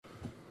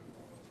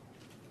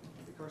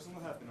Carson,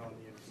 what happened on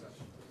the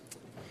interception?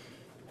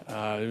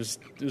 It was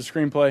a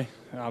screenplay.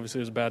 Obviously,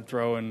 it was a bad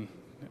throw, and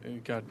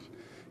it got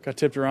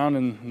tipped around,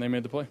 and they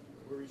made the play.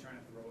 Where were you trying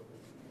to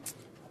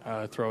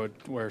throw it? Throw it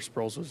where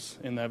Sproles was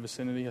in that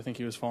vicinity. I think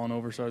he was falling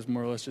over, so I was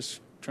more or less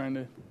just trying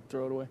to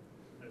throw it away.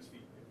 His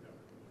feet picked up.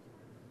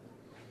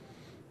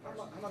 How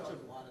much of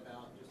a lot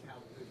about just how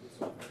good this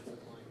offensive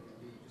line can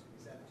be? Just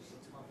is that just a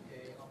tough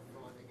day up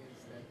front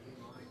against that D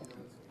line? As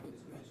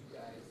good as you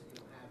guys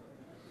have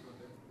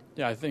it.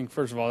 Yeah, I think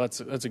first of all that's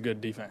a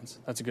good defense.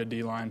 That's a good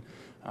D line.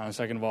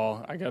 Second of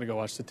all, I got to go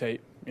watch the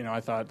tape.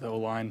 I thought the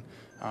O-line,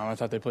 I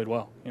thought they played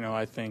well.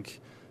 I think.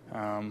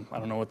 I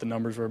don't know what the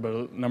numbers were, but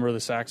a number of the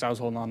sacks, I was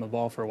holding on to the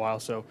ball for a while.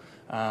 So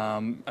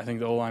I think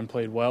the O-line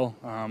played well.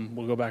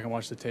 We'll go back and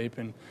watch the tape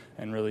and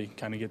really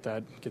kind of get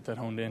that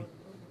honed in.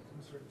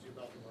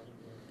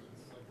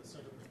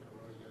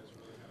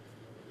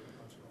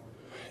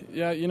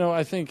 Yeah,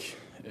 I think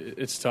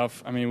it's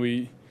tough. I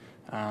mean,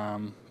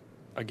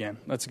 again,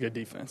 that's a good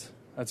defense.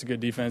 That's a good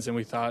defense, and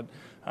we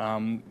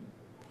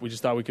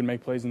just thought we could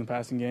make plays in the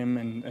passing game,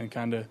 and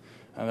kind of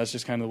that's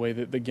just kind of the way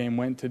that the game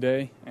went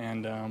today.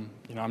 And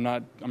I'm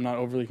not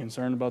overly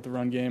concerned about the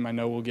run game. I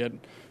know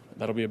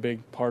that'll be a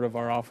big part of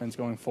our offense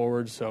going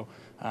forward. So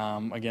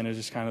again, it's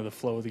just kind of the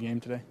flow of the game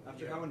today.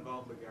 After how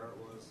involved McGarrett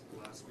was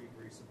last week,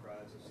 were you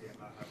surprised to see him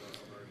not have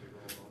a very big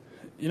role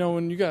at all?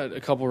 When you got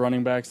a couple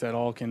running backs that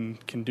all can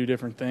do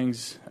different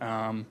things,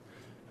 am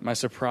I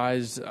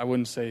surprised? I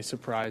wouldn't say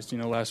surprised.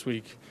 Last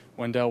week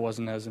Wendell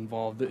wasn't as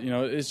involved.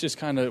 It's just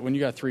kind of when you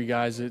got three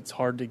guys, it's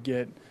hard to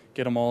get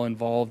them all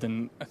involved.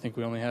 And I think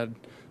we only had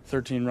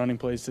 13 running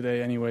plays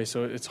today anyway,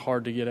 so it's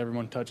hard to get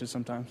everyone touches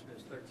sometimes.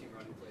 There's 13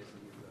 running plays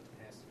and you've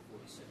passed it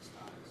 46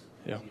 times.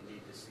 Yeah. You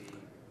need to see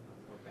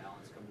more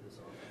balance come to this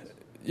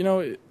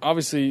offense.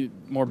 Obviously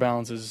more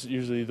balance is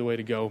usually the way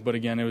to go. But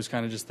again, it was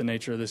kind of just the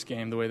nature of this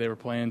game, the way they were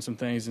playing some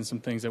things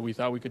that we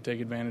thought we could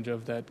take advantage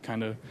of that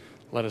kind of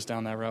led us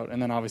down that route.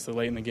 And then obviously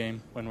late in the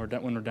game when we're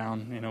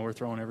down, we're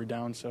throwing every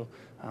down. So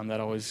that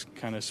always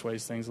kind of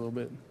sways things a little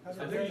bit. I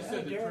think you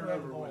said the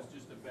turnover was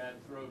just a bad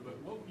throw, but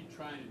what were you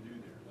trying to do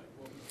there?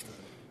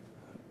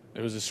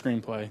 It was a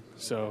screenplay,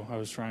 so I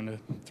was trying to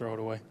throw it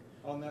away.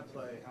 On that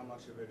play, how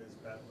much of it is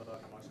bad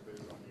luck? How much of it is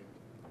on you?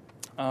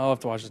 I'll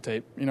have to watch the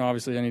tape.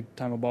 Obviously any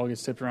time a ball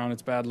gets tipped around,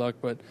 it's bad luck,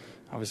 but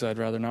obviously I'd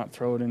rather not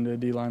throw it into a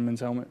D lineman's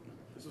helmet.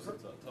 This was a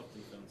tough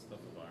defense, tough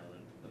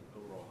environment.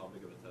 Overall, how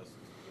big of a test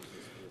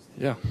was this?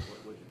 Yeah.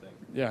 What did you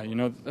think?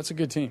 Yeah, that's a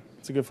good team.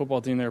 It's a good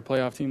football team. They were a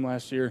playoff team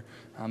last year.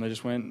 They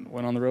just went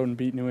on the road and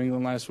beat New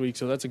England last week.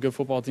 So that's a good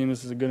football team.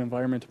 This is a good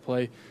environment to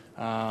play.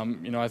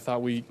 I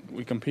thought we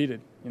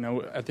competed.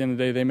 At the end of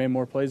the day, they made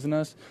more plays than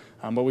us,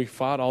 but we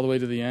fought all the way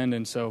to the end.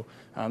 And so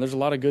there's a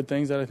lot of good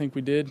things that I think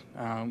we did.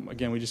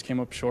 Again, we just came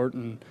up short,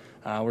 and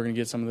we're going to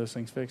get some of those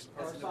things fixed.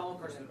 As a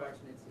follow-up question, it's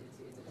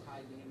a tie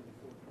game in the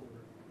fourth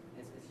quarter.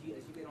 As you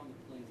get on the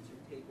plane, is your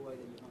takeaway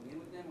that you hung in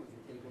with them, or is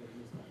your takeaway the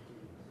missed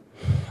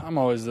opportunities? I'm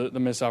always the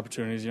missed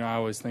opportunities. I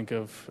always think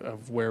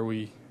of where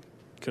we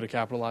could have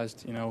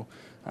capitalized.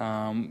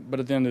 But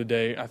at the end of the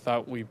day, I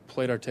thought we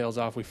played our tails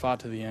off. We fought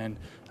to the end.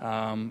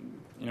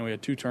 We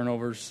had 2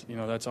 turnovers.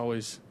 That's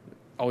always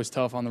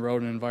tough on the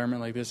road in an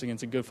environment like this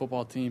against a good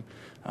football team.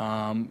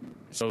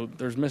 So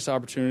there's missed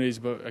opportunities,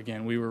 but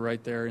again, we were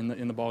right there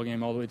in the ball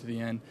game all the way to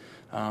the end.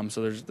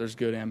 So there's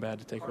good and bad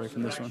to take away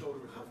from this one. How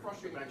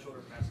frustrating back shoulder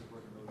passes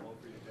working really well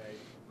for you today?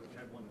 We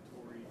had one to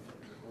Torrey in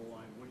the goal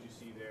line. What did you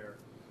see there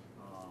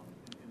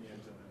in the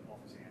end zone and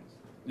off his hands?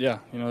 Yeah,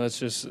 that's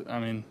just.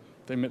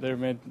 They made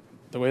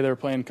the way they were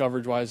playing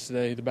coverage-wise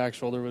today. The back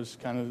shoulder was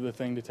kind of the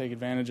thing to take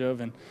advantage of,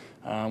 and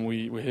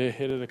we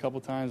hit it a couple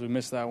times. We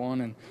missed that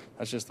one, and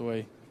that's just the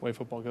way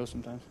football goes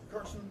sometimes.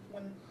 Carson,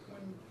 when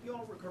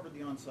y'all recovered the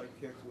onside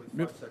kick with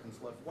 5 seconds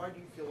left, why do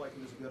you feel like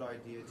it was a good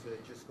idea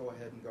to just go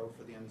ahead and go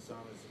for the end zone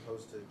as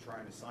opposed to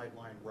trying a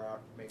sideline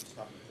route, maybe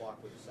stop the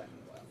clock with a second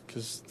left?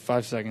 Because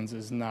 5 seconds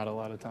is not a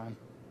lot of time.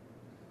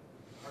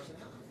 Carson,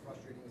 how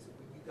frustrating is it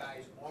when you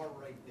guys are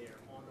right there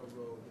on the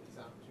road with this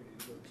opportunity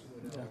to go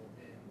 2-0,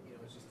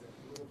 and it's just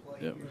a little play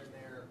here and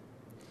there?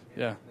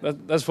 Yeah,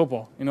 that's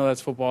football.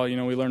 That's football.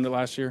 We learned it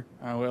last year.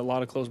 We had a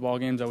lot of close ball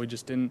games that we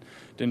just didn't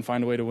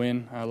find a way to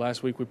win.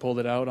 Last week we pulled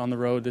it out on the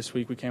road. This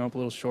week we came up a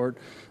little short.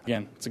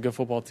 Again, it's a good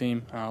football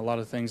team. A lot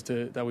of things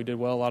that we did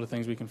well, a lot of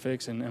things we can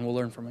fix, and we'll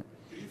learn from it.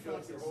 Do you feel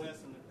like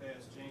success in the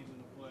past, changing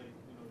the play,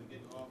 to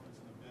get the offense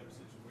in a better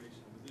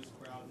situation? With this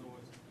crowd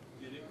noise,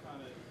 did it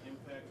kind of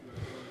impact your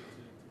ability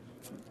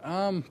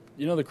to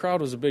do that? The crowd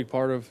was a big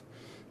part of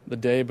the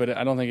day, but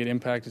I don't think it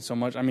impacted so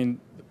much.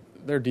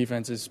 Their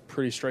defense is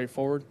pretty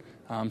straightforward,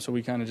 so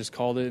we kind of just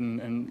called it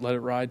and let it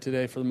ride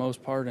today for the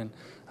most part. And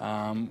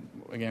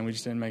again, we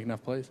just didn't make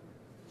enough plays.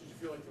 Did you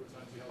feel like there were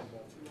times you held the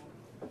ball too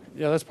long?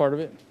 Yeah, that's part of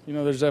it.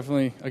 There's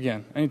definitely,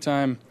 again,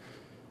 anytime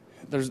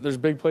there's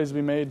big plays to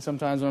be made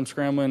sometimes when I'm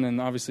scrambling, and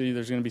obviously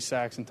there's going to be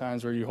sacks and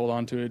times where you hold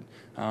on to it.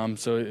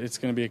 So it's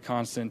going to be a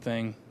constant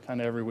thing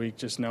kind of every week,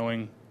 just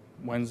knowing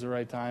when's the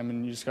right time,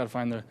 and you just got to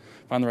find the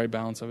right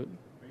balance of it.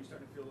 Are you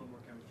starting to feel a little more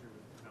chemistry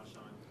with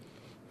Alshon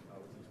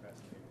with these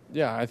past games?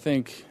 Yeah, I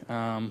think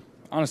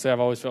honestly, I've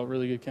always felt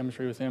really good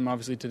chemistry with him.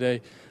 Obviously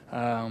today,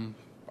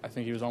 I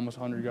think he was almost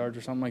 100 yards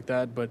or something like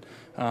that. But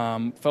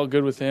felt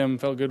good with him,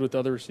 felt good with the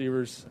other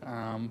receivers,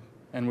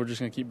 and we're just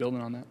going to keep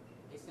building on that.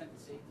 They sent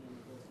the safety in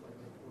the blitz like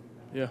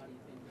 40 Yeah. How do you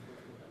think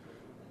the blitz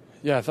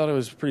did that? Yeah, I thought it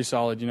was pretty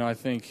solid. I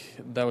think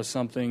that was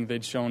something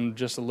they'd shown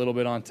just a little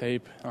bit on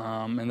tape,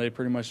 and they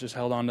pretty much just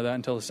held on to that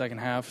until the second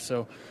half.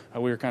 So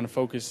we were kind of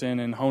focused in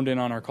and honed in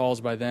on our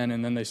calls by then,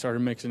 and then they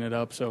started mixing it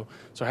up. So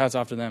hats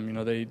off to them.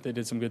 They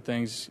did some good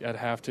things at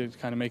half to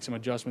kind of make some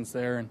adjustments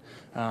there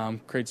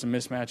and create some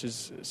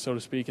mismatches, so to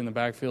speak, in the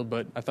backfield.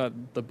 But I thought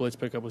the blitz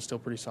pickup was still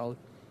pretty solid.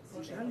 How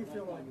do you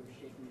feel like you were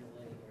shaking your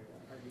leg?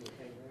 Are you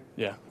okay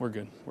there? Yeah, we're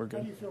good. We're good.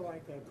 How do you feel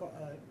like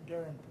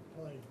Darren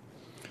played?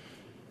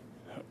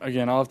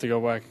 Again, I'll have to go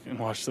back and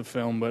watch the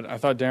film, but I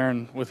thought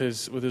Darren, with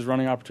his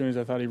running opportunities,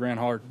 I thought he ran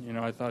hard.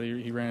 I thought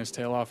he ran his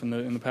tail off in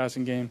the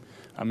passing game.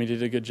 He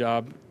did a good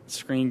job.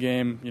 Screen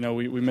game,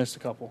 we missed a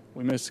couple.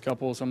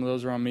 Some of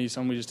those were on me.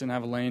 Some we just didn't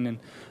have a lane,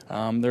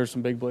 and there were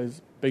some big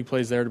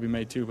plays there to be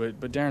made too.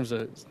 But Darren's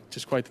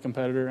just quite the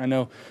competitor. I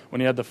know when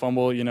he had the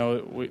fumble,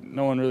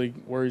 no one really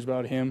worries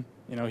about him.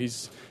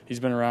 He's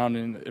been around,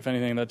 and if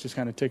anything, that just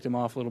kind of ticked him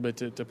off a little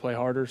bit to play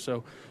harder.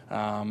 So,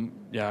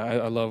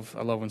 I love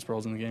when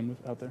Sproul's in the game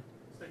out there.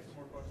 Let's take some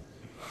more questions.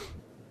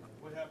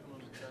 What happened on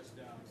the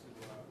touchdown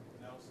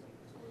to Nelson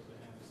towards the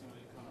end? It seemed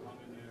like he kind of hung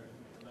in there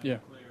and let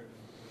it clear.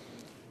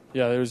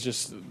 Yeah, it was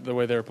just the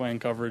way they were playing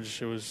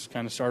coverage. It was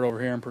kind of start over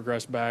here and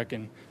progress back,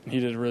 and he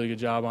did a really good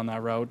job on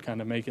that route,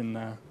 kind of making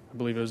I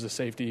believe it was the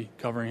safety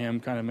covering him,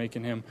 kind of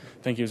making him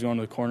think he was going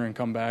to the corner and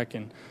come back,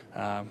 and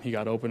he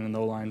got open and the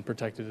O-line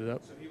protected it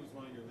up. So he was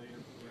one of your later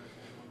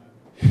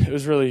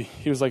progressions on that?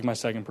 He was like my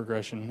second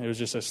progression. It was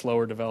just a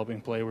slower developing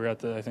play. We were at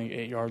the, I think,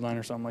 8-yard line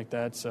or something like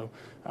that, so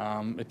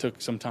it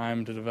took some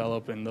time to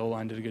develop, and the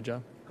O-line did a good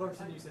job.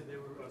 Carson, you said there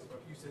were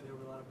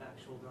a lot of back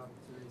shoulder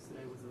opportunities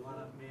today. Was there a lot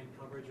of man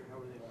coverage, or how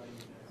were they playing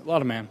today? A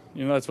lot of man.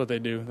 That's what they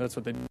do. That's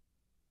what they do.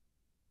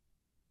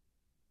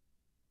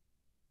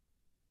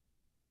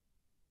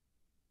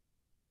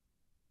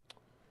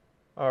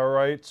 All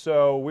right,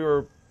 so we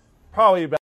were probably about